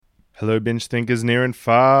Hello, binge thinkers near and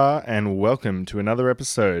far, and welcome to another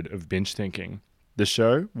episode of Binge Thinking, the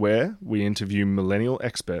show where we interview millennial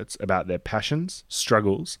experts about their passions,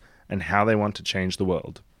 struggles, and how they want to change the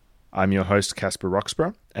world. I'm your host, Casper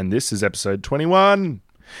Roxburgh, and this is episode 21.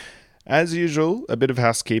 As usual, a bit of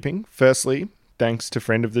housekeeping. Firstly, thanks to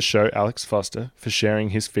friend of the show, Alex Foster, for sharing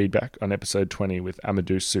his feedback on episode 20 with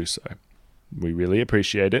Amadou Suso. We really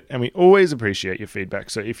appreciate it, and we always appreciate your feedback,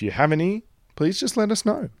 so if you have any, please just let us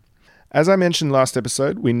know. As I mentioned last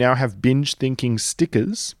episode, we now have Binge Thinking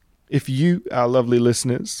stickers. If you, our lovely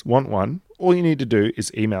listeners, want one, all you need to do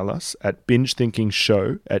is email us at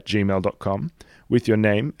bingethinkingshow@gmail.com with your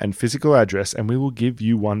name and physical address, and we will give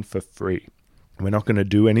you one for free. We're not going to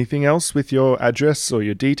do anything else with your address or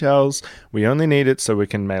your details. We only need it so we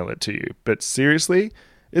can mail it to you. But seriously,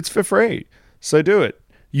 it's for free, so do it.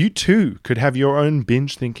 You too could have your own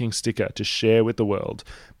Binge Thinking sticker to share with the world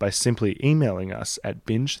by simply emailing us at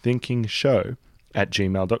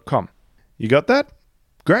bingethinkingshow@gmail.com. You got that?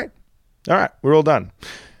 Great. All right, we're all done.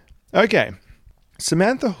 Okay,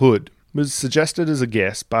 Samantha Hood was suggested as a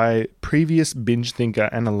guest by previous binge thinker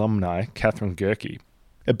and alumni Catherine Gerke.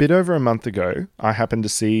 A bit over a month ago, I happened to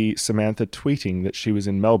see Samantha tweeting that she was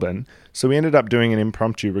in Melbourne, so we ended up doing an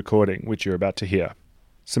impromptu recording, which you're about to hear.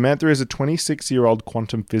 Samantha is a 26-year-old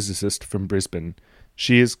quantum physicist from Brisbane.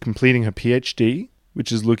 She is completing her PhD,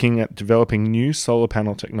 which is looking at developing new solar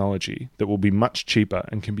panel technology that will be much cheaper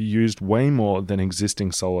and can be used way more than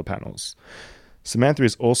existing solar panels. Samantha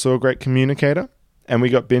is also a great communicator, and we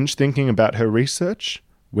got binge thinking about her research,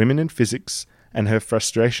 women in physics, and her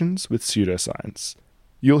frustrations with pseudoscience.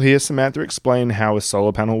 You'll hear Samantha explain how a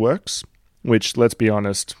solar panel works, which, let's be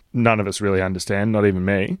honest, none of us really understand, not even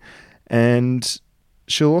me, and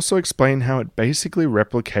she'll also explain how it basically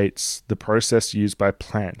replicates the process used by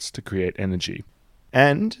plants to create energy,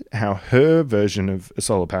 and how her version of a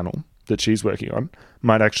solar panel that she's working on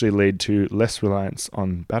might actually lead to less reliance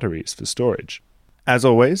on batteries for storage. As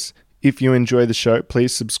always, if you enjoy the show,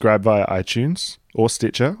 please subscribe via iTunes or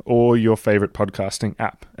Stitcher or your favorite podcasting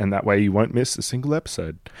app, and that way you won't miss a single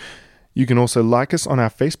episode. You can also like us on our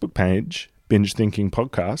Facebook page, Binge Thinking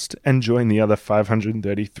Podcast, and join the other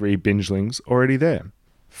 533 bingelings already there.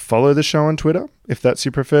 Follow the show on Twitter, if that's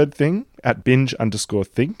your preferred thing, at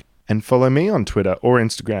binge_think, and follow me on Twitter or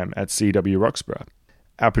Instagram at CWRoxburgh.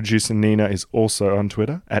 Our producer Nina is also on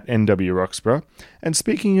Twitter at NWRoxburgh, and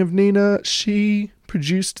speaking of Nina, she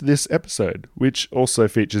produced this episode, which also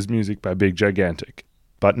features music by Big Gigantic.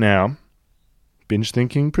 But now, Binge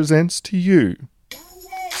Thinking presents to you,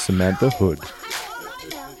 Samantha Hood.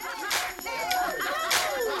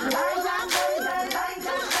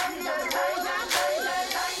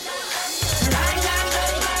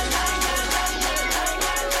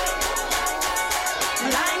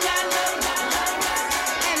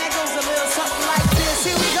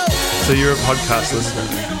 So you're a podcast listener?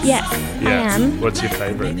 Yes, I am. What's your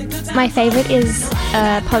favourite? My favourite is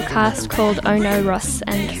a podcast called Oh No, Ross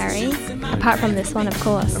and Carrie. Apart from this one, of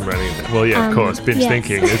course. I'm running it. Well, yeah, of course. Binge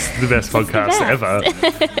Thinking is the best podcast ever.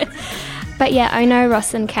 But yeah, Oh No,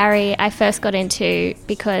 Ross and Carrie I first got into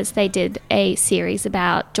because they did a series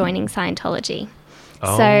about joining Scientology.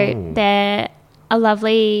 Oh. So they're a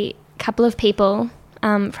lovely couple of people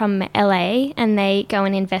from LA, and they go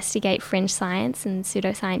and investigate fringe science and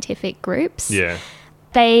pseudoscientific groups. Yeah.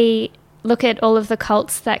 They look at all of the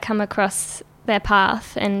cults that come across their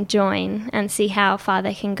path and join and see how far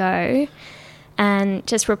they can go, and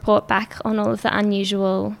just report back on all of the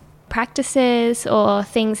unusual practices or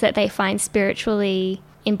things that they find spiritually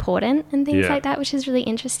important and things like that, which is really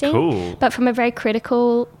interesting. Cool. But from a very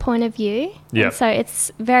critical point of view. Yeah. So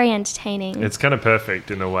it's very entertaining. It's kind of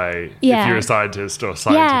perfect in a way if you're a scientist or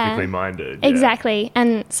scientifically minded. Exactly.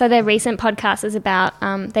 And so their recent podcast is about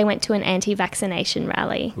they went to an anti-vaccination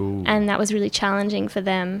rally. Ooh. And that was really challenging for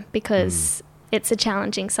them because it's a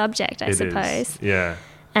challenging subject, I suppose. Yeah.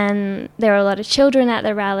 And there were a lot of children at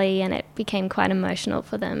the rally, and it became quite emotional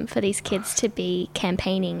for them, for these kids to be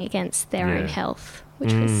campaigning against their own health,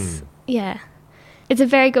 which was, it's a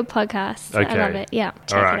very good podcast. Okay. I love it. Yeah,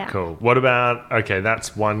 check All it right, out. cool. What about,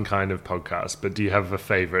 that's one kind of podcast, but do you have a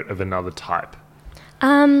favourite of another type?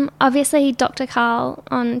 Obviously, Dr. Carl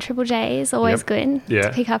on Triple J is always good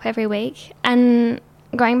to pick up every week. And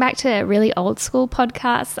going back to really old school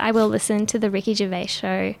podcasts, I will listen to the Ricky Gervais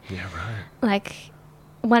show. Yeah, right. Like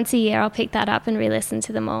once a year I'll pick that up and re-listen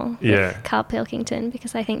to them all with Carl Pilkington,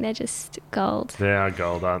 because I think they're just gold. They are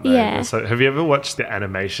gold, aren't they? Yeah. So have you ever watched the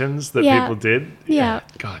animations that people did? Yeah.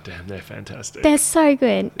 God damn, they're fantastic. They're so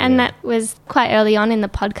good. And that was quite early on in the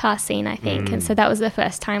podcast scene, I think. And so that was the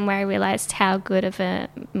first time where I realised how good of a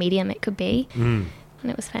medium it could be.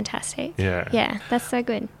 and it was fantastic. Yeah. Yeah, that's so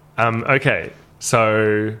good. Okay,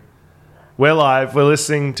 so we're live. We're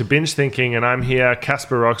listening to Binge Thinking, and I'm here,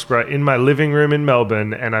 Casper Roxburgh, in my living room in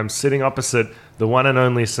Melbourne, and I'm sitting opposite the one and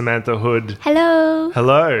only Samantha Hood. Hello.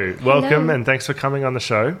 Hello. Welcome, Hello. and thanks for coming on the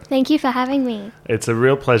show. Thank you for having me. It's a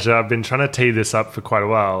real pleasure. I've been trying to tee this up for quite a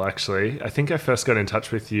while, actually. I think I first got in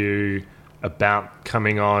touch with you about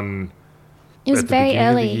coming on. It was at the very beginning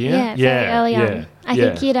of the early. year? Yeah, very early yeah, on. I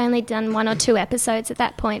think you'd only done 1 or 2 episodes at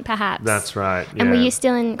that point, perhaps. That's right. Yeah. And were you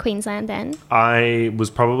still in Queensland then? I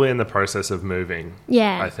was probably in the process of moving.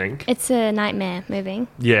 Yeah. I think. It's a nightmare moving.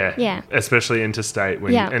 Yeah. Yeah. Especially interstate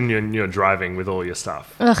when Yeah. and you're driving with all your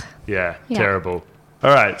stuff. Ugh. Yeah. Yeah. Terrible.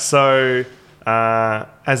 All right. So,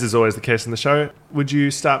 as is always the case in the show, would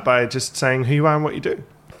you start by just saying who you are and what you do?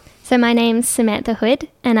 So my name's Samantha Hood,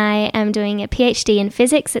 and I am doing a PhD in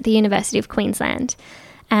physics at the University of Queensland.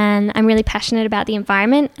 And I'm really passionate about the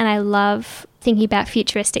environment, and I love thinking about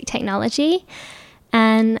futuristic technology.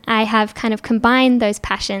 And I have kind of combined those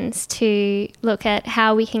passions to look at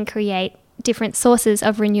how we can create different sources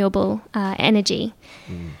of renewable energy.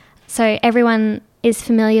 So everyone is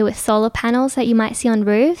familiar with solar panels that you might see on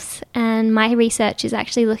roofs, and my research is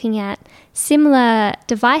actually looking at similar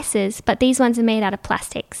devices, but these ones are made out of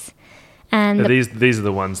plastics. And These are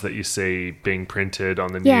the ones that you see being printed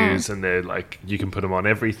on the Yeah. news, and they're like, you can put them on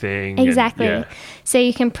everything. Exactly. And, So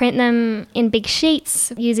you can print them in big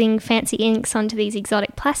sheets using fancy inks onto these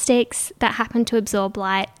exotic plastics that happen to absorb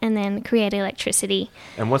light and then create electricity.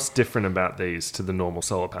 And what's different about these to the normal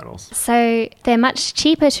solar panels? So they're much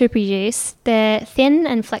cheaper to produce. They're thin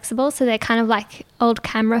and flexible, so they're kind of like old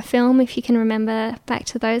camera film, if you can remember back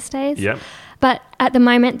to those days. Yep. But at the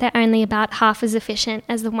moment, they're only about half as efficient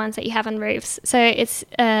as the ones that you have on roofs. So it's,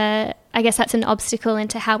 I guess that's an obstacle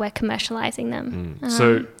into how we're commercializing them.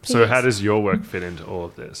 So yes. how does your work fit into all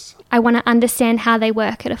of this? I want to understand how they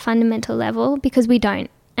work at a fundamental level, because we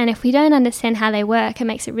don't. And if we don't understand how they work, it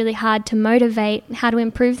makes it really hard to motivate how to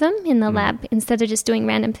improve them in the lab instead of just doing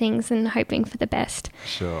random things and hoping for the best.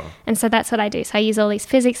 Sure. And so that's what I do. So I use all these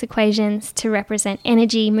physics equations to represent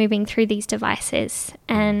energy moving through these devices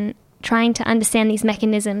and trying to understand these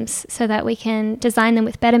mechanisms so that we can design them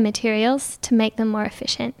with better materials to make them more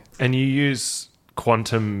efficient. And you use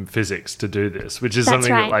quantum physics to do this, which is That's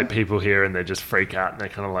something right. that like people hear and they just freak out and they're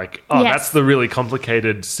kind of like, oh, Yes. that's the really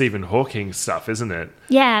complicated Stephen Hawking stuff, isn't it?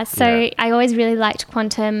 Yeah, so Yeah. I always really liked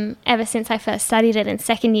quantum ever since I first studied it in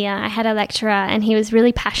second year. I had a lecturer and he was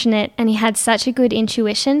really passionate and he had such a good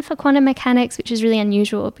intuition for quantum mechanics, which is really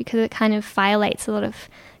unusual because it kind of violates a lot of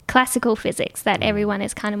classical physics that everyone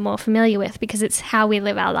is kind of more familiar with because it's how we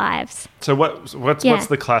live our lives. So what's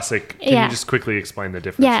the classic? Can Yeah. you just quickly explain the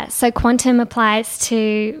difference? Yeah, so quantum applies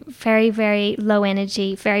to very, very low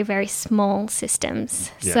energy, very, very small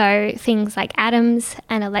systems. Yeah. So things like atoms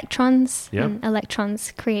and electrons. Yeah. And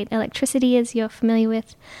electrons create electricity, as you're familiar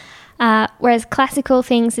with. Whereas classical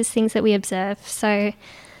things is things that we observe. So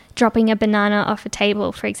dropping a banana off a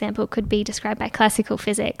table, for example, could be described by classical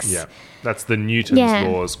physics. Yeah, that's the Newton's Yeah.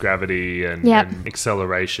 laws, gravity and, Yep. and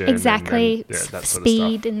acceleration. Exactly, and that sort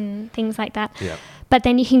speed of stuff. and things like that. Yeah. But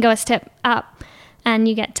then you can go a step up and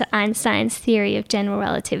you get to Einstein's theory of general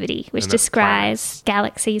relativity, which And that's describes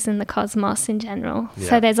galaxies and the cosmos in general. Yeah.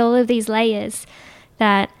 So there's all of these layers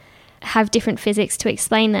that have different physics to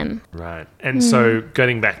explain them. Right. And so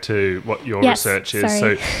getting back to what your Yes, research is,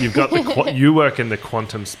 sorry. so you've got you work in the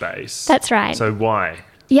quantum space. That's right. So why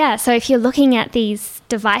Yeah, so if you're looking at these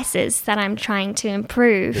devices that I'm trying to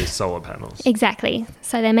improve, these solar panels? exactly.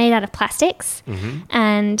 So they're made out of plastics. Mm-hmm.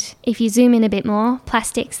 And if you zoom in a bit more,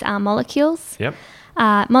 plastics are molecules. Yep.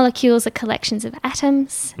 Molecules are collections of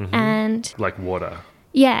atoms. And Like water.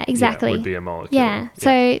 yeah, exactly. Yeah, would be a molecule. Yeah.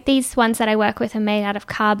 So these ones that I work with are made out of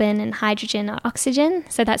carbon and hydrogen or oxygen.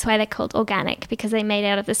 So that's why they're called organic, because they're made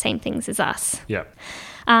out of the same things as us. Yep.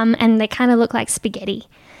 And they kind of look like spaghetti.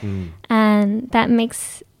 And that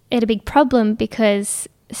makes it a big problem because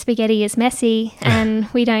spaghetti is messy and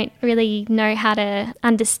we don't really know how to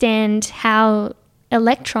understand how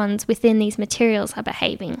electrons within these materials are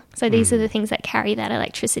behaving. So these are the things that carry that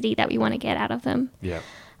electricity that we want to get out of them. Yep.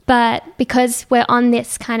 But because we're on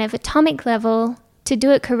this kind of atomic level, to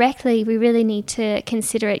do it correctly, we really need to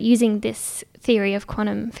consider it using this theory of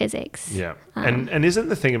quantum physics. Yeah. And isn't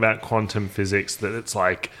the thing about quantum physics that it's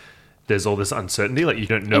like there's all this uncertainty, like you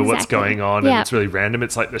don't know what's Exactly. going on Yeah. and it's really random.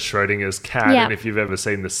 It's like the Schrodinger's cat. Yeah. And if you've ever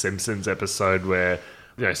seen the Simpsons episode where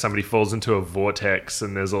somebody falls into a vortex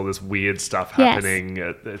and there's all this weird stuff Yes. happening.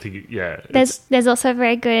 I think, There's also a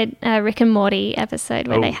very good Rick and Morty episode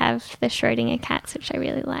where they have the Schrödinger cats, which I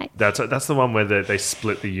really like. That's the one where they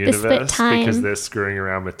split the universe split time. because they're screwing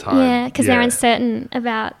around with time. Yeah, because they're uncertain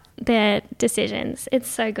about their decisions. It's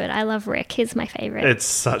so good. I love Rick. He's my favorite. It's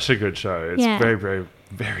such a good show. It's very, very,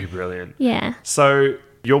 very brilliant. Yeah. So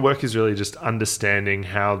your work is really just understanding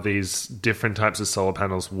how these different types of solar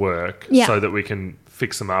panels work so that we can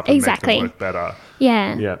fix them up and make them work better.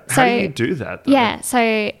 Yeah. Yeah. How do you do that, though? Yeah.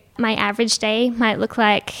 So my average day might look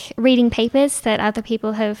like reading papers that other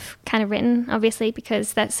people have kind of written, obviously,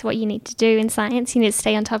 because that's what you need to do in science. You need to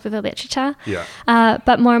stay on top of the literature. Yeah.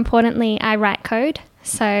 But more importantly, I write code.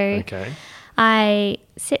 So I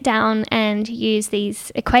sit down and use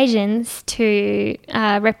these equations to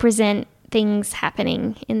represent things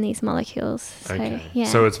happening in these molecules.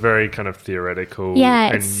 So it's very kind of theoretical.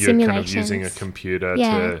 Yeah, and you're kind of using a computer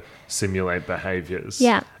to simulate behaviors.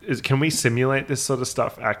 Yeah. Can we simulate this sort of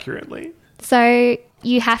stuff accurately? So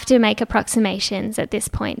you have to make approximations at this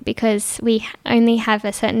point because we only have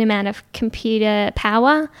a certain amount of computer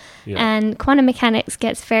power and quantum mechanics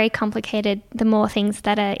gets very complicated the more things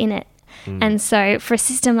that are in it. And so for a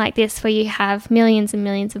system like this where you have millions and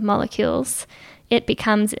millions of molecules, it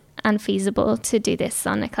becomes unfeasible to do this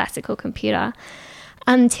on a classical computer.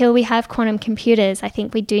 Until we have quantum computers, I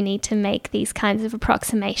think we do need to make these kinds of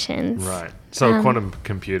approximations. Right. So a quantum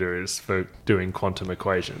computer is for doing quantum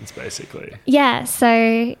equations, basically. Yeah.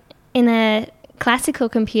 So in a classical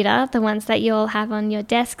computer, the ones that you all have on your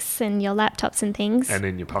desks and your laptops and things. And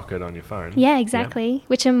in your pocket on your phone. Yeah, exactly. Yeah.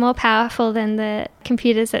 Which are more powerful than the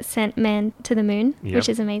computers that sent man to the moon, which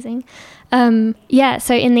is amazing. So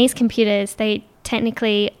in these computers, they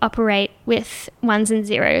technically operate with ones and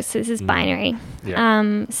zeros. So this is binary.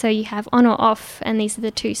 Yeah. So you have on or off, and these are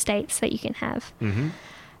the two states that you can have. Mm-hmm.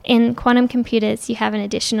 In quantum computers, you have an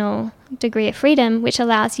additional degree of freedom, which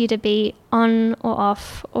allows you to be on or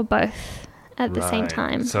off or both at the same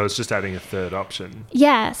time. So it's just adding a third option.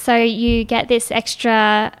 Yeah, so you get this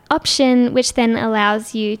extra option, which then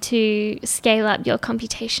allows you to scale up your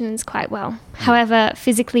computations quite well. However,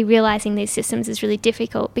 physically realizing these systems is really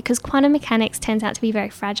difficult because quantum mechanics turns out to be very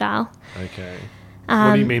fragile. Okay.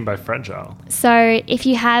 What do you mean by fragile? So if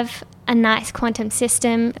you have a nice quantum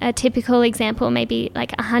system, a typical example may be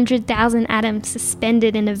like 100,000 atoms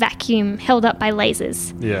suspended in a vacuum held up by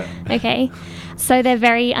lasers. Yeah. Okay. So they're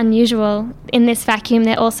very unusual. In this vacuum,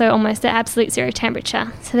 they're also almost at absolute zero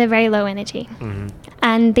temperature. So they're very low energy. Mm-hmm.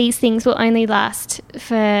 And these things will only last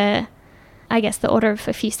for, I guess, the order of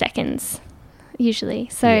a few seconds, usually.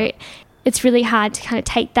 So it's really hard to kind of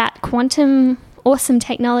take that quantum awesome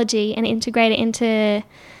technology and integrate it into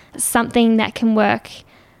something that can work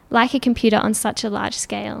like a computer on such a large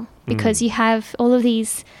scale, because you have all of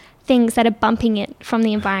these things that are bumping it from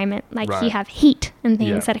the environment, like you have heat and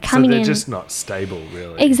things that are coming in. So they're just not stable,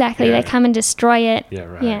 really. Exactly. They come and destroy it. Yeah,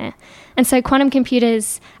 right. Yeah. And so quantum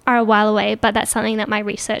computers are a while away, but that's something that my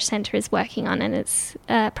research centre is working on, and it's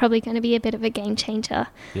probably going to be a bit of a game changer.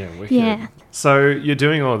 Yeah, wicked. Yeah. So you're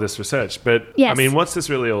doing all this research, but I mean, what's this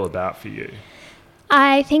really all about for you?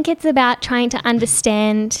 I think it's about trying to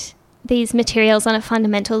understand these materials on a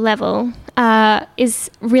fundamental level is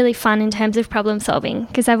really fun in terms of problem solving,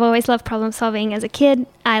 because I've always loved problem solving as a kid.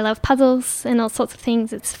 I love puzzles and all sorts of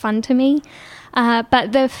things. It's fun to me.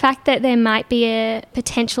 But the fact that there might be a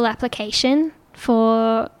potential application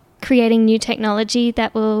for creating new technology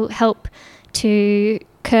that will help to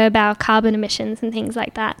curb our carbon emissions and things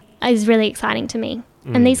like that is really exciting to me.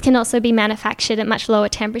 And these can also be manufactured at much lower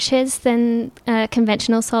temperatures than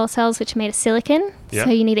conventional solar cells, which are made of silicon. Yep.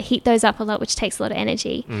 So you need to heat those up a lot, which takes a lot of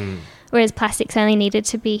energy. Whereas plastics only needed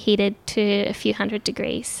to be heated to a few hundred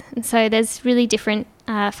degrees. And so there's really different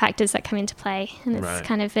factors that come into play. And it's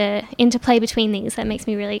kind of an interplay between these that makes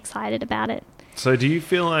me really excited about it. So do you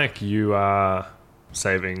feel like you are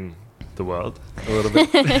saving the world a little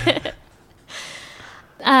bit?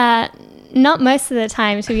 Not most of the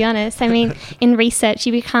time, to be honest. I mean, in research,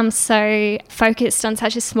 you become so focused on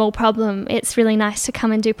such a small problem. It's really nice to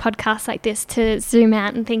come and do podcasts like this to zoom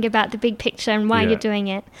out and think about the big picture and why you're doing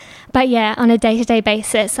it. But yeah, on a day-to-day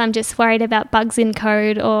basis, I'm just worried about bugs in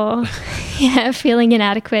code or feeling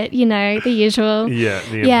inadequate, the usual. Yeah,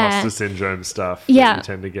 the imposter syndrome stuff that you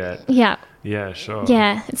tend to get. Yeah. Yeah, sure.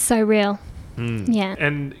 Yeah, it's so real. Yeah.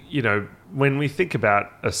 And, when we think about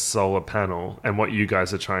a solar panel and what you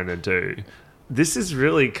guys are trying to do, this is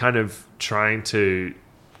really kind of trying to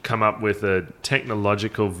come up with a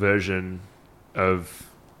technological version of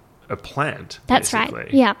a plant. That's basically.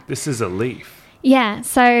 Right. Yeah. This is a leaf. Yeah.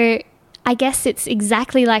 So I guess it's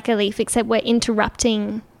exactly like a leaf, except we're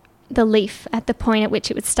interrupting the leaf at the point at which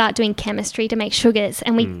it would start doing chemistry to make sugars,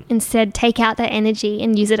 and we instead take out that energy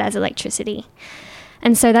and use it as electricity.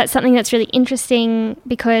 And so that's something that's really interesting,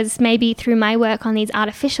 because maybe through my work on these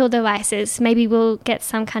artificial devices, maybe we'll get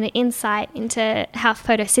some kind of insight into how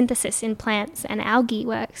photosynthesis in plants and algae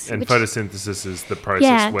works. And photosynthesis is the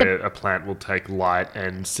process where a plant will take light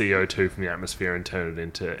and CO2 from the atmosphere and turn it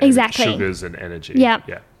into sugars and energy. Yeah.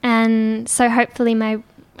 And so hopefully my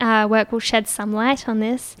work will shed some light on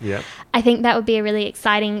this. Yeah. I think that would be a really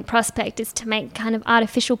exciting prospect, is to make kind of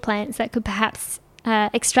artificial plants that could perhaps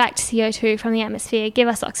extract CO2 from the atmosphere, give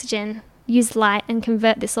us oxygen, use light, and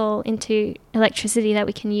convert this all into electricity that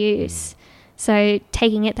we can use. So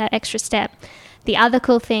taking it that extra step. The other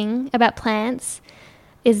cool thing about plants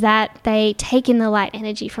is that they take in the light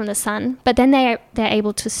energy from the sun, but then they're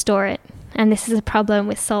able to store it. And this is a problem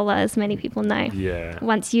with solar, as many people know. Yeah.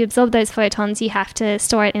 Once you absorb those photons, you have to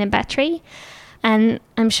store it in a battery. And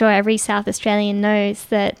I'm sure every South Australian knows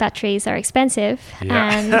that batteries are expensive.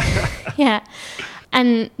 Yeah.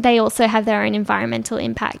 And they also have their own environmental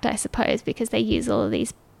impact, I suppose, because they use all of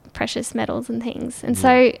these precious metals and things. And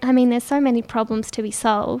so, I mean, there's so many problems to be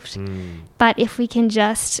solved. But if we can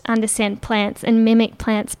just understand plants and mimic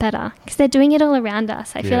plants better, because they're doing it all around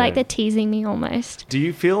us. I feel like they're teasing me almost. Do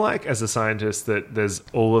you feel like, as a scientist, that there's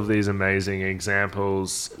all of these amazing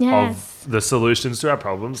examples of the solutions to our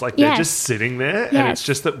problems? Like, they're just sitting there, and it's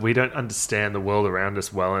just that we don't understand the world around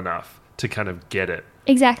us well enough to kind of get it.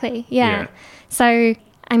 Exactly, yeah. So,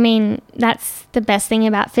 I mean, that's the best thing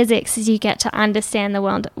about physics, is you get to understand the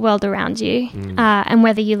world around you. And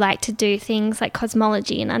whether you like to do things like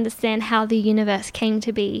cosmology and understand how the universe came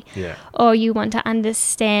to be, or you want to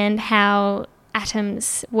understand how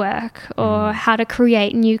atoms work, or how to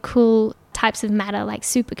create new cool types of matter like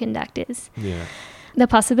superconductors. The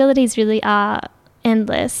possibilities really are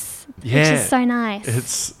endless, which is so nice.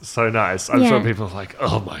 It's so nice. I'm sure people are like,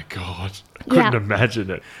 oh my God, I couldn't imagine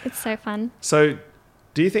it. It's so fun. So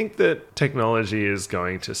do you think that technology is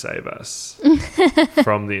going to save us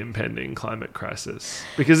from the impending climate crisis?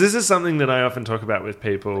 Because this is something that I often talk about with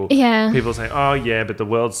people. People say, oh yeah, but the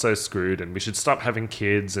world's so screwed and we should stop having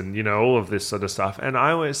kids and, you know, all of this sort of stuff. And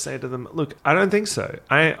I always say to them, look, I don't think so.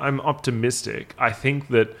 I'm optimistic. I think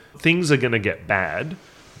that things are going to get bad,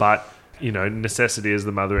 but, you know, necessity is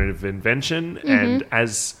the mother of invention. And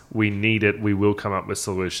as we need it, we will come up with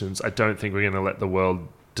solutions. I don't think we're going to let the world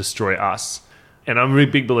destroy us. And I'm a really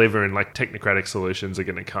big believer in, like, technocratic solutions are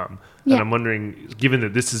going to come. And I'm wondering, given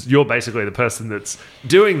that you're basically the person that's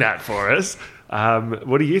doing that for us,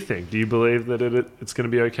 what do you think? Do you believe that it's going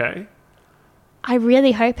to be okay? I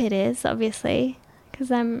really hope it is, obviously, because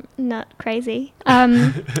I'm not crazy.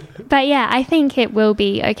 But yeah, I think it will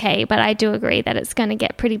be okay. But I do agree that it's going to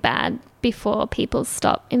get pretty bad before people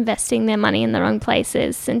stop investing their money in the wrong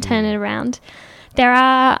places and turn it around. There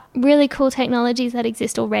are really cool technologies that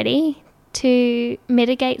exist already to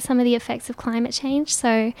mitigate some of the effects of climate change.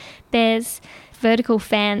 So there's vertical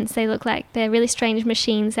fans. They look like they're really strange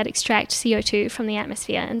machines that extract CO2 from the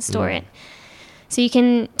atmosphere and store it. So you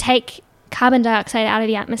can take carbon dioxide out of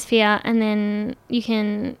the atmosphere, and then you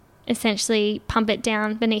can essentially pump it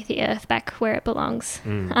down beneath the earth back where it belongs.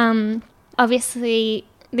 Obviously,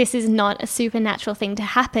 this is not a supernatural thing to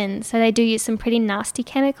happen, so they do use some pretty nasty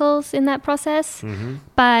chemicals in that process.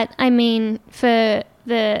 But I mean, for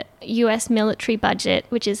the US military budget,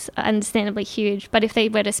 which is understandably huge, but if they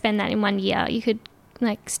were to spend that in 1 year, you could,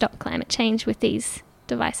 like, stop climate change with these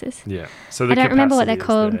devices. So the I don't remember what they're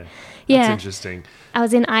called. That's interesting. I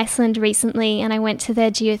was in Iceland recently, and I went to their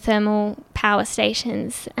geothermal power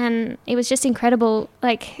stations, and it was just incredible.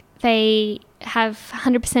 Like, they have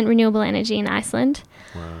 100% renewable energy in Iceland.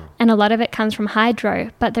 And a lot of it comes from hydro,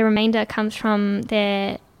 but the remainder comes from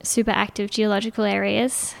their super active geological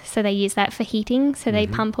areas. So they use that for heating. So they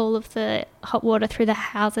pump all of the hot water through the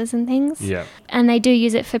houses and things. And they do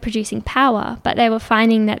use it for producing power, but they were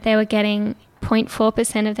finding that they were getting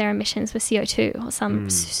 0.4% of their emissions were CO2 or some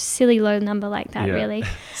silly low number like that, really.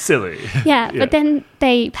 Silly. But then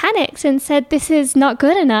they panicked and said, this is not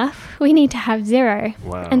good enough. We need to have zero.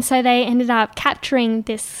 And so they ended up capturing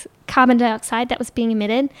this carbon dioxide that was being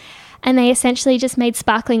emitted, and they essentially just made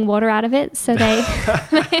sparkling water out of it. So they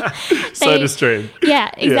soda stream. Yeah,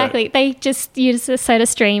 exactly. They just used a soda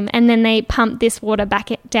stream, and then they pumped this water back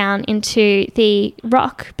down into the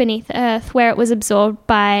rock beneath the earth, where it was absorbed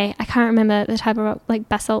by, I can't remember the type of rock, like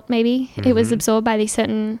basalt maybe. It was absorbed by these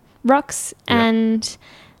certain rocks, and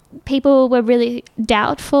people were really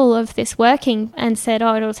doubtful of this working and said,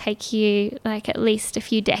 oh, it'll take you like at least a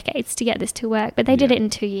few decades to get this to work. But they did it in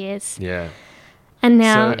 2 years. And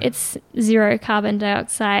now So- it's zero carbon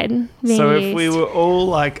dioxide being So used. if we were all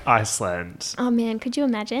like Iceland, Oh man, could you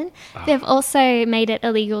imagine? They've also made it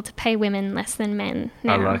illegal to pay women less than men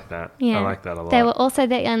now. I like that. Yeah. I like that a lot. They were also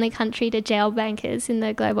the only country to jail bankers in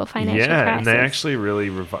the global financial yeah, crisis. and they actually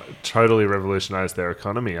really totally revolutionized their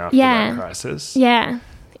economy after Yeah. that crisis. Yeah.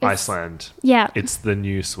 Iceland. Yeah. It's the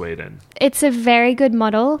new Sweden. It's a very good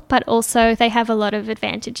model, but also they have a lot of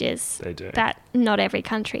advantages They do. that not every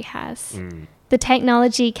country has. Mm. The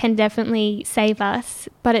technology can definitely save us,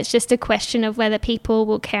 but it's just a question of whether people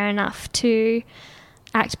will care enough to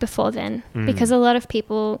act before then. Because a lot of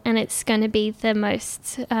people, and it's going to be the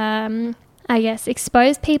most,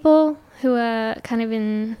 exposed people who are kind of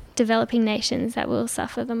in developing nations that will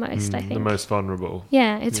suffer the most, I think. The most vulnerable.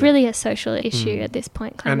 Yeah, it's really a social issue at this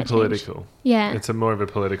point, climate And change. political. Yeah. It's more of a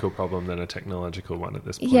political problem than a technological one at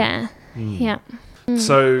this point. Yeah. Yeah.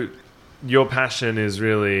 So your passion is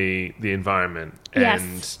really the environment and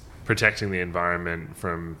Yes. protecting the environment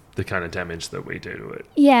from the kind of damage that we do to it.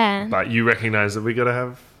 Yeah. But you recognize that we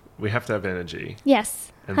have to have energy.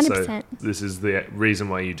 Yes. And 100%. so this is the reason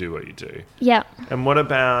why you do what you do. Yeah. And what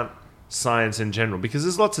about science in general? Because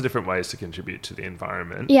there's lots of different ways to contribute to the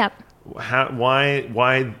environment. Yeah.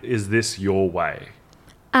 Why is this your way?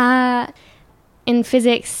 In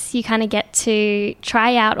physics, you kind of get to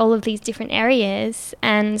try out all of these different areas,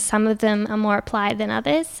 and some of them are more applied than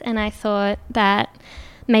others. And I thought that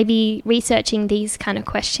maybe researching these kind of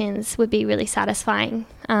questions would be really satisfying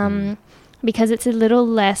because it's a little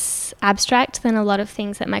less abstract than a lot of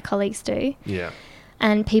things that my colleagues do. Yeah.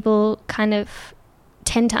 And people kind of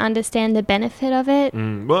tend to understand the benefit of it.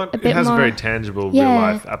 Well, it bit has a more- very tangible Yeah.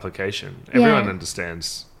 real-life application. Everyone Yeah.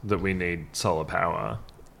 understands that we need solar power.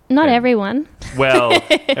 Not And- everyone. Well,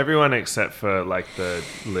 everyone except for like the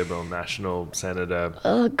Liberal National Senator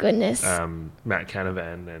Oh, goodness. Matt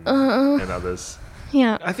Canavan and others.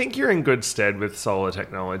 Yeah. I think you're in good stead with solar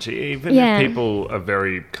technology. Even Yeah. if people are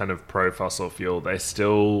very kind of pro-fossil fuel, they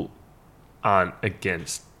still aren't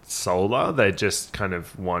against solar. They just kind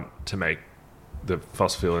of want to make the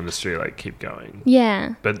fossil fuel industry like keep going.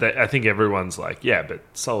 Yeah. But I think everyone's like, yeah, but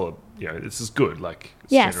solar, this is good. Like,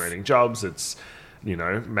 it's Yes. generating jobs. It's,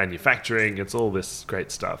 manufacturing. It's all this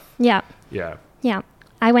great stuff. Yeah. Yeah. Yeah.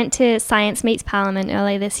 I went to Science Meets Parliament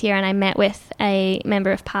earlier this year and I met with a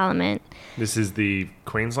member of Parliament. This is the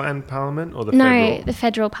Queensland Parliament or the No, federal? the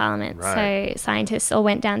federal Parliament. Right. So scientists all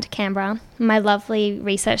went down to Canberra. My lovely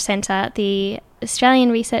research centre, the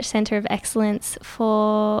Australian Research Centre of Excellence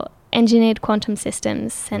for Engineered Quantum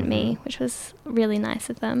Systems, sent me, which was really nice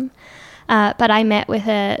of them. But I met with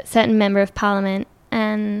a certain member of Parliament,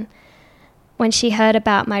 and when she heard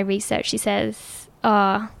about my research, she says,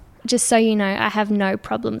 "Oh, just so you know, I have no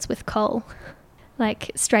problems with coal,"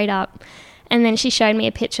 like straight up. And then she showed me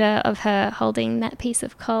a picture of her holding that piece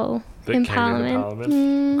of coal That in came Parliament. into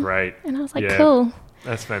Parliament. Great. And I was like, Yeah. cool.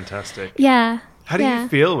 That's fantastic. Yeah. How do yeah. you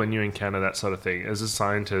feel when you encounter that sort of thing as a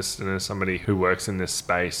scientist and as somebody who works in this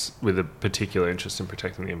space with a particular interest in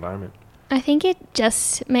protecting the environment? I think it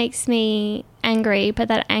just makes me angry, but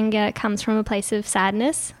that anger comes from a place of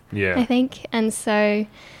sadness, Yeah. I think. And so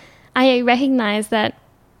I recognize that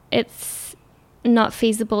it's not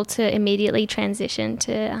feasible to immediately transition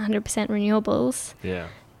to 100% renewables. Yeah.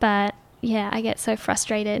 But yeah, I get so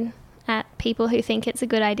frustrated at people who think it's a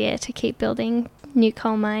good idea to keep building new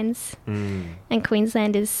coal mines. And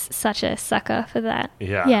Queensland is such a sucker for that.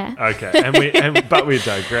 Yeah. Yeah. Okay. But we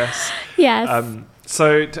digress. Yes.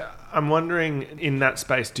 So I'm wondering, in that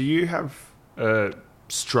space, do you have a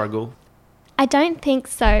struggle? I don't think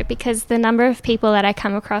so, because the number of people that I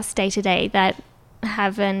come across day to day that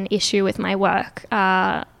have an issue with my work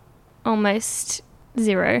are almost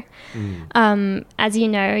zero. As you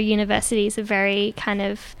know, universities are very kind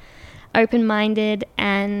of open-minded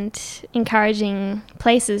and encouraging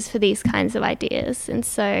places for these kinds of ideas. And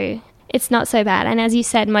so it's not so bad. And as you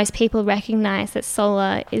said, most people recognize that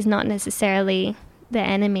solar is not necessarily the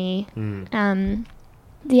enemy.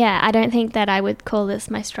 Yeah, I don't think that I would call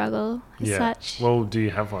this my struggle as such. Well, do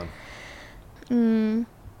you have one?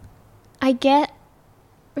 I get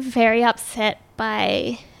very upset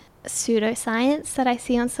by pseudoscience that I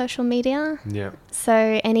see on social media. Yeah.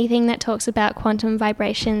 So anything that talks about quantum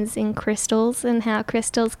vibrations in crystals and how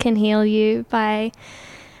crystals can heal you by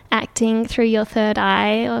acting through your third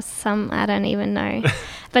eye or I don't even know.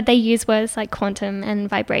 But they use words like quantum and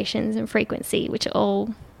vibrations and frequency, which are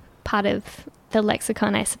all part of the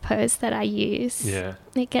lexicon, I suppose, that I use. Yeah.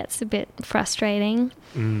 It gets a bit frustrating.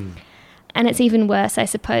 And it's even worse, I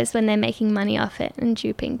suppose, when they're making money off it and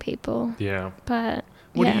duping people. Yeah. But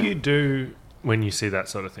What yeah. do you do when you see that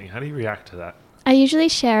sort of thing? How do you react to that? I usually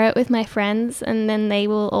share it with my friends, and then they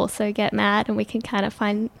will also get mad, and we can kind of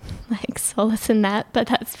find like solace in that. But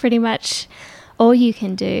that's pretty much all you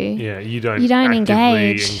can do. Yeah, you don't actively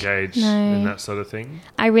engage in that sort of thing.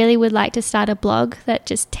 I really would like to start a blog that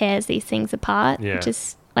just tears these things apart,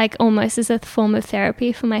 just like almost as a form of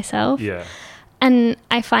therapy for myself. Yeah. And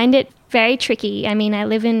I find it very tricky. I mean, I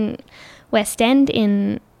live in West End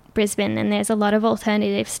in Brisbane, and there's a lot of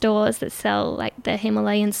alternative stores that sell like the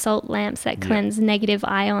Himalayan salt lamps that cleanse negative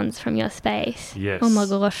ions from your space. Yes. Oh my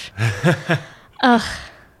gosh. Ugh.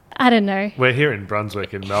 I don't know. We're here in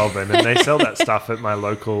Brunswick in Melbourne, and they sell that stuff at my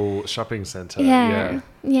local shopping centre.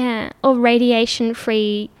 Yeah. Or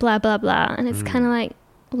radiation-free blah, blah, blah. And it's kind of like,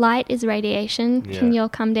 light is radiation. Yeah. Can you all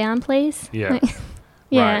come down, please? Yeah.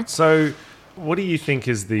 Right. So what do you think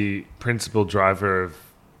is the principal driver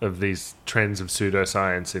of these trends of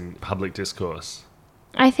pseudoscience in public discourse?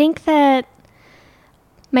 I think that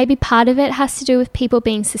maybe part of it has to do with people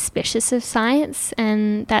being suspicious of science,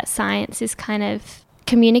 and that science is kind of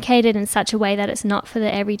communicated in such a way that it's not for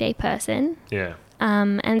the everyday person. Yeah.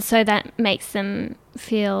 And so that makes them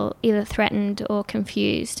feel either threatened or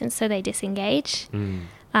confused, and so they disengage.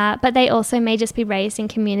 But they also may just be raised in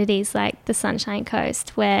communities like the Sunshine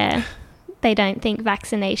Coast, where they don't think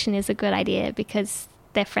vaccination is a good idea because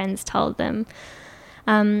their friends told them.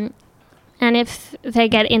 And if they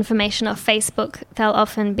get information off Facebook, they'll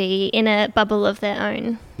often be in a bubble of their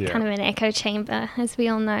own, kind of an echo chamber, as we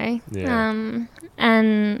all know. Yeah.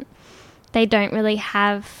 And they don't really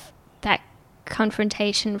have that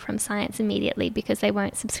confrontation from science immediately because they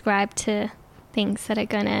won't subscribe to things that are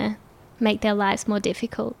going to make their lives more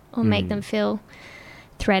difficult or make them feel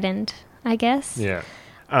threatened, I guess. Yeah.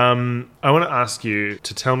 I want to ask you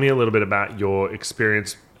to tell me a little bit about your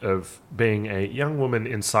experience of being a young woman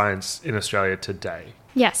in science in Australia today.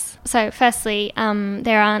 Yes. So firstly,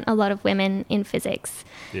 there aren't a lot of women in physics,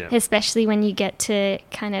 especially when you get to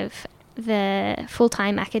kind of the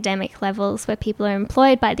full-time academic levels where people are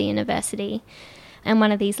employed by the university. And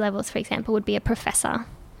one of these levels, for example, would be a professor.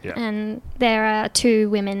 Yeah. And there are 2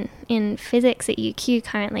 women in physics at UQ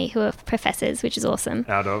currently who are professors, which is awesome.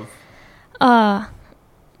 Out of?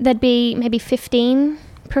 There'd be maybe 15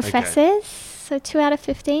 professors, so 2 out of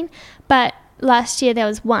 15. But last year there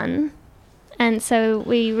was 1. And so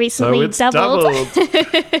we recently doubled.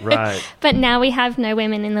 Right. But now we have no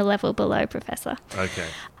women in the level below professor. Okay.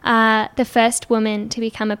 The first woman to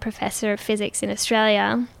become a professor of physics in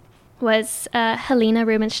Australia was Helena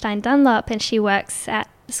Rubinstein Dunlop, and she works at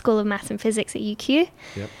the School of Maths and Physics at UQ.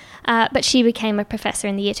 Yep. But she became a professor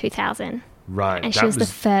in the year 2000. Right. And she was the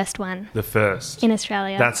first one. The first. In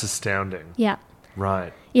Australia. That's astounding. Yeah.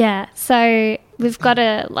 Right. Yeah. So we've got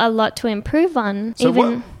a lot to improve on.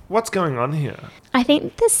 So what's going on here? I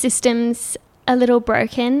think the system's a little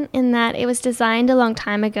broken in that it was designed a long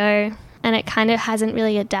time ago and it kind of hasn't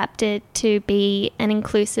really adapted to be an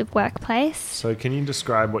inclusive workplace. So can you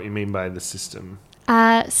describe what you mean by the system?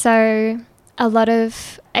 So a lot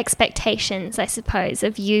of expectations, I suppose,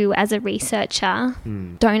 of you as a researcher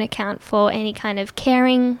don't account for any kind of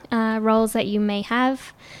caring roles that you may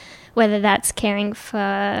have, whether that's caring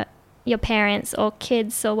for your parents or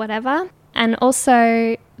kids or whatever. And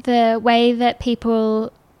also the way that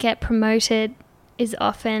people get promoted is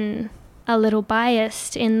often a little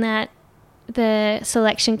biased in that the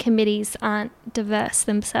selection committees aren't diverse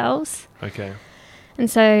themselves. Okay. And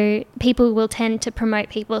so people will tend to promote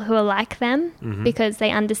people who are like them because they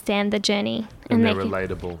understand the journey. And they're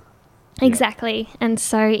relatable. Exactly. Yeah. And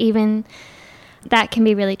so even that can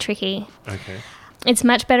be really tricky. Okay. It's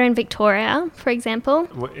much better in Victoria, for example.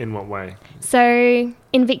 In what way? So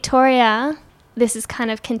in Victoria, this is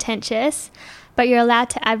kind of contentious, but you're allowed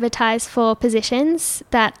to advertise for positions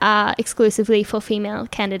that are exclusively for female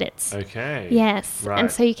candidates. Okay. Yes. Right.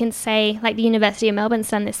 And so you can say, like the University of Melbourne's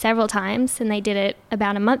done this several times, and they did it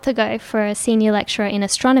about a month ago for a senior lecturer in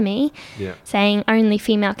astronomy, saying only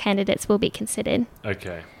female candidates will be considered.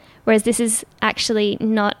 Okay. Whereas this is actually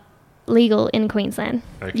not legal in Queensland.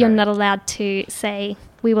 Okay. You're not allowed to say,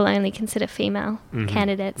 we will only consider female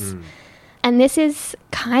candidates. And this is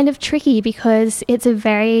kind of tricky because it's a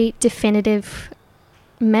very definitive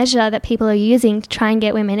measure that people are using to try and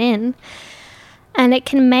get women in. And it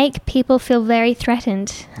can make people feel very threatened,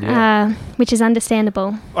 which is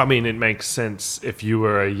understandable. I mean, it makes sense. If you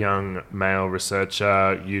were a young male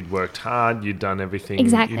researcher, you'd worked hard, you'd done everything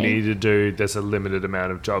you needed to do. There's a limited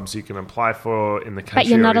amount of jobs you can apply for in the country. But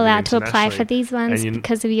you're not allowed to apply for these ones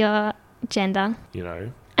because of your gender. You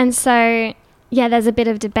know. And so, yeah, there's a bit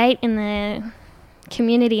of debate in the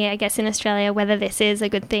community, I guess, in Australia, whether this is a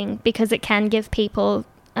good thing because it can give people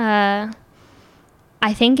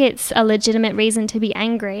I think it's a legitimate reason to be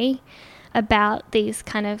angry about these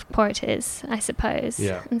kind of quotas, I suppose.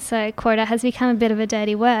 Yeah. And so quota has become a bit of a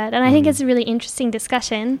dirty word. And I think it's a really interesting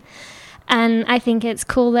discussion. And I think it's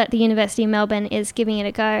cool that the University of Melbourne is giving it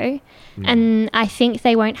a go. And I think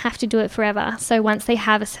they won't have to do it forever. So once they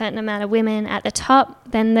have a certain amount of women at the top,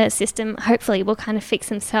 then the system hopefully will kind of fix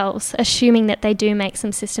themselves, assuming that they do make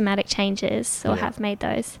some systematic changes or have made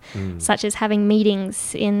those, such as having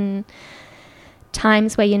meetings in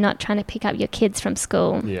times where you're not trying to pick up your kids from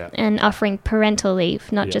school and offering parental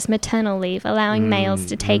leave, not just maternal leave, allowing males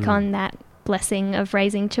to take on that blessing of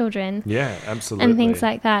raising children. Yeah, absolutely. And things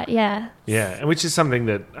like that, yeah. Yeah, and which is something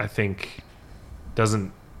that I think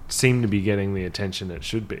doesn't seem to be getting the attention it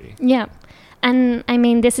should be. Yeah. And I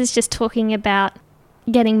mean, this is just talking about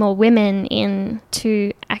getting more women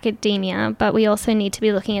into academia, but we also need to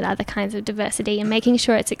be looking at other kinds of diversity and making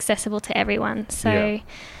sure it's accessible to everyone. So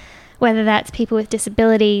whether that's people with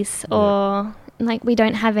disabilities or like we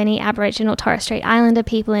don't have any Aboriginal Torres Strait Islander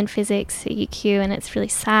people in physics at UQ, and it's really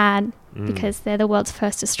sad because they're the world's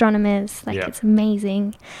first astronomers. Like it's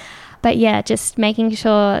amazing. But yeah, just making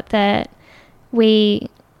sure that we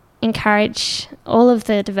encourage all of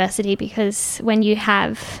the diversity, because when you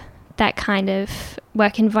have that kind of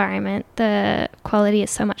work environment, the quality is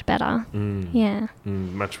so much better.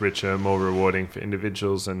 Much richer, more rewarding for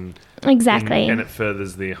individuals, and exactly, and it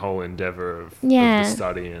furthers the whole endeavour of the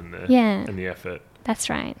study and the effort. That's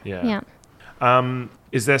right.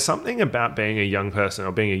 Is there something about being a young person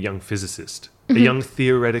or being a young physicist, a young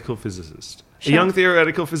theoretical physicist, a young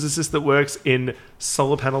theoretical physicist that works in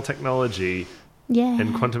solar panel technology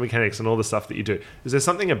and quantum mechanics and all the stuff that you do? Is there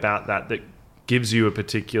something about that that gives you a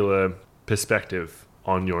particular perspective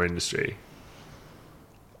on your industry?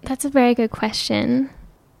 That's a very good question.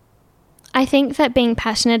 I think that being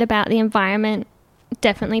passionate about the environment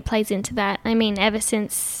definitely plays into that. I mean, ever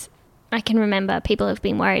since I can remember, people have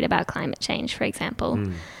been worried about climate change, for example.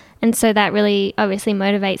 And so that really obviously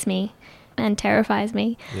motivates me and terrifies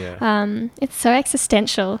me. It's so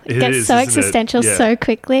existential. It gets so existential so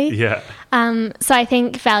quickly. So I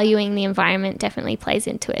think valuing the environment definitely plays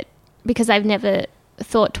into it, because I've never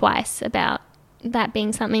thought twice about that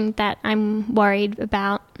being something that I'm worried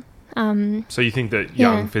about. So you think that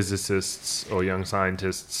young physicists or young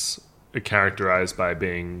scientists are characterized by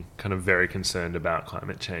being kind of very concerned about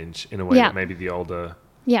climate change in a way that maybe the older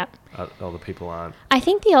people aren't? I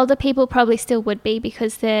think the older people probably still would be,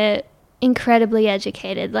 because they're incredibly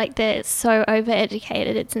educated. Like, they're so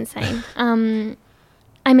overeducated, it's insane.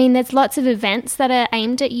 I mean, there's lots of events that are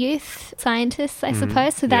aimed at youth scientists, I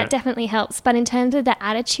suppose, so that definitely helps. But in terms of the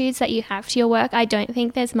attitudes that you have to your work, I don't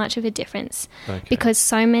think there's much of a difference, because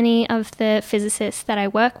so many of the physicists that I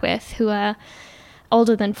work with who are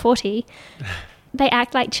older than 40, they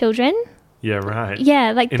act like children. Yeah, right.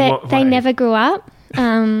 Yeah, like they never grew up.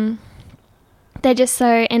 They're just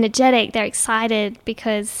so energetic. They're excited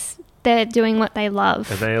because they're doing what they love.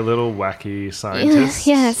 Are they a little wacky scientists?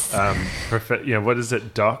 Yes. What is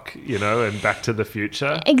it, Doc, and Back to the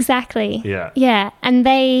Future? Exactly. Yeah. Yeah. And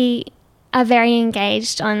they are very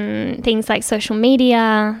engaged on things like social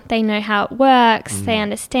media. They know how it works. They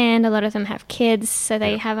understand. A lot of them have kids, so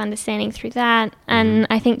they have understanding through that. And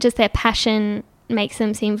I think just their passion makes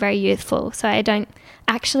them seem very youthful. So I don't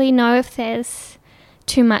actually know if there's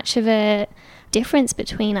too much of a difference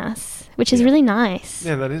between us, which is really nice.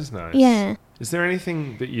 Yeah, that is nice. Yeah. Is there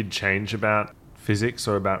anything that you'd change about physics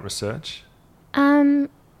or about research?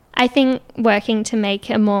 I think working to make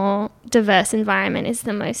a more diverse environment is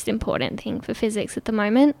the most important thing for physics at the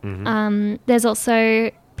moment. There's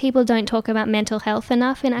also, people don't talk about mental health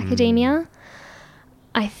enough in academia.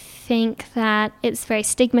 I think that it's very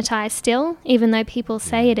stigmatized still, even though people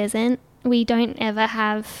say it isn't. We don't ever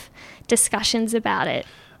have discussions about it.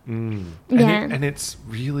 And it's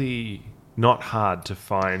really not hard to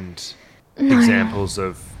find examples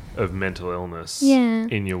of mental illness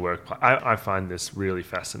in your work. I find this really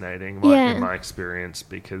fascinating in my experience,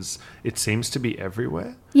 because it seems to be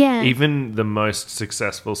everywhere. Even the most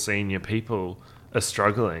successful senior people are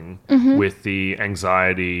struggling with the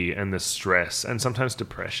anxiety and the stress and sometimes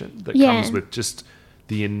depression that comes with just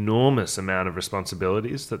the enormous amount of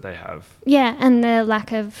responsibilities that they have. Yeah, and the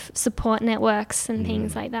lack of support networks and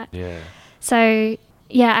things like that. Yeah. So,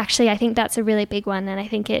 yeah, actually, I think that's a really big one, and I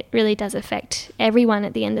think it really does affect everyone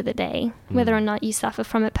at the end of the day, whether or not you suffer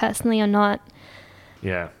from it personally or not.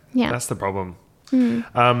 Yeah. That's the problem.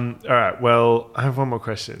 All right, well, I have one more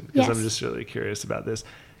question, because I'm just really curious about this.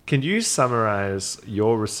 Can you summarize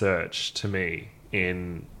your research to me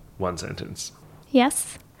in one sentence?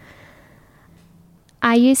 Yes.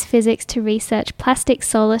 I use physics to research plastic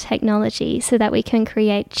solar technology so that we can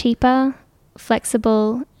create cheaper,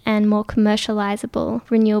 flexible, and more commercializable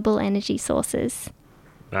renewable energy sources.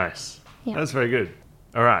 Nice. Yeah. That's very good.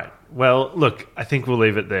 All right. Well, look, I think we'll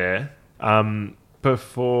leave it there.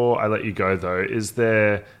 Before I let you go, though, is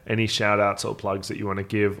there any shout-outs or plugs that you want to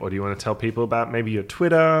give, or do you want to tell people about maybe your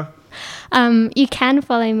Twitter? You can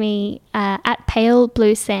follow me at Pale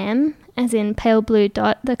Blue Sam, as in Pale Blue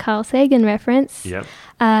Dot, the Carl Sagan reference, Yep.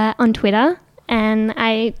 on Twitter. And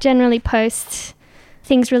I generally post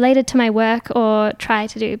things related to my work or try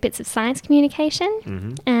to do bits of science communication.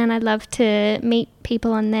 Mm-hmm. And I'd love to meet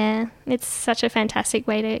people on there. It's such a fantastic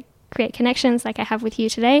way to create connections like I have with you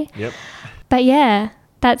today. Yep. But yeah,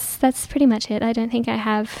 that's pretty much it. I don't think I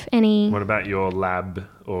have any... What about your lab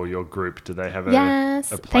or your group? Do they have a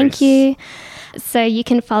Yes, a place? thank you. So you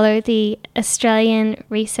can follow the Australian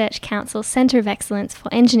Research Council Centre of Excellence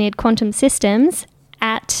for Engineered Quantum Systems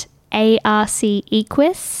at ARC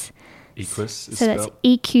Equus. Equus is So that's spelled?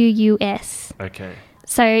 EQUS. Okay.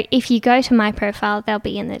 So if you go to my profile, they'll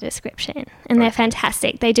be in the description. And they're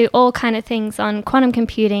fantastic. They do all kind of things on quantum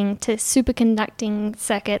computing to superconducting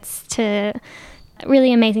circuits to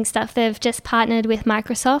really amazing stuff. They've just partnered with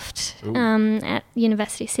Microsoft at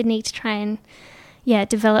University of Sydney to try and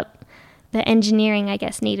develop the engineering, I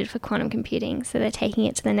guess, needed for quantum computing. So they're taking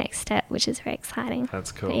it to the next step, which is very exciting.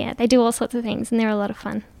 That's cool. But yeah, they do all sorts of things and they're a lot of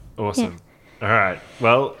fun. Awesome. All right.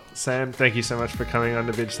 Well, Sam, thank you so much for coming on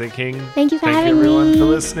to Binge Thinking. Thank you for having me. Thank you, everyone, for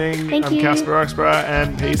listening. Thank I'm you. Casper Oxborough,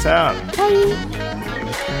 and peace out.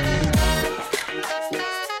 Bye.